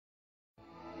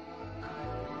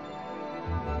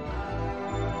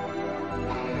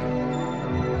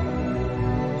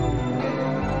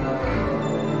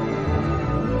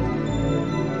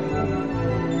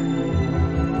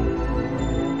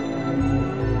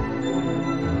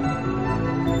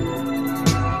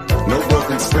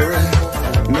spirit,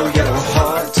 no yellow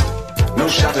heart, no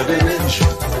shattered image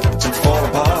to fall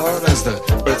apart. As the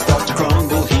earth starts to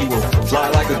crumble, he will fly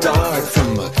like a dart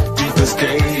from the deepest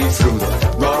cave, through the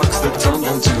rocks that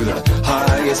tumble to the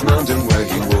highest mountain where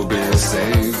he will be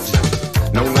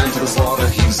saved. No land for the slaughter,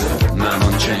 he's a man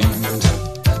unchained.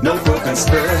 No broken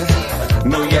spirit,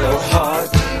 no yellow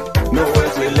heart, no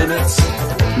earthly limits,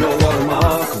 no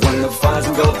watermark. When the fires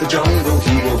engulf the jungle,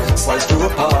 he will slice through a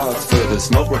path. For the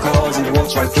smoke recalls and he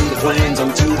walks right through the flames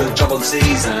onto the troubled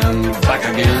seas and back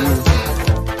again.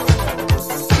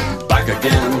 Back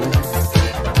again.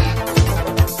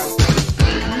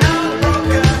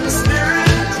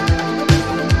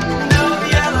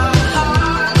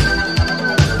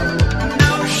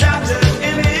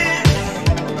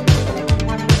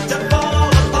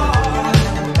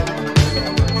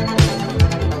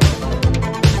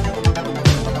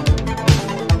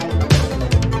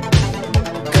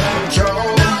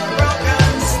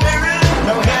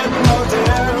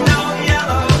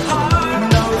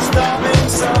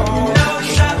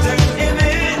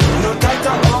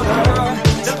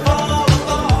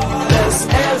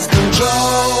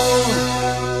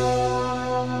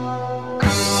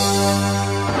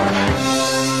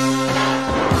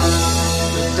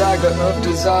 Of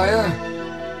desire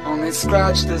only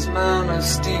scratch this man of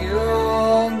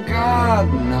steel. God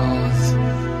knows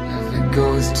if it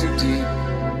goes too deep.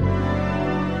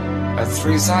 A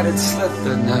three-sided slit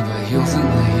that never heals in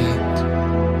the heat.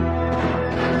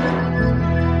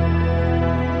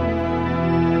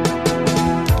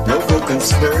 No broken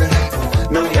spirit,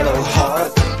 no yellow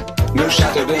heart, no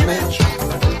shattered image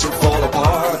to fall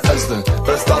apart. As the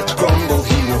earth starts to crumble,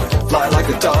 he will fly like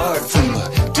a dart from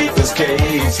the deepest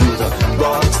cave, through the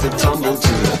rocks that tumble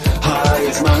to the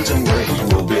highest mountain where he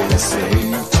will be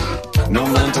saved. No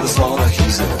man to the slaughter,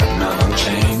 he's a man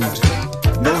unchained.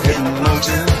 No hidden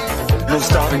motive, no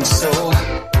starving soul,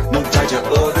 no tighter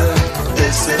order,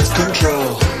 this is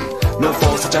control. No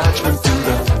false attachment to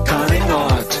the cunning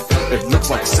art. It looks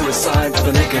like suicide to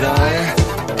the naked eye,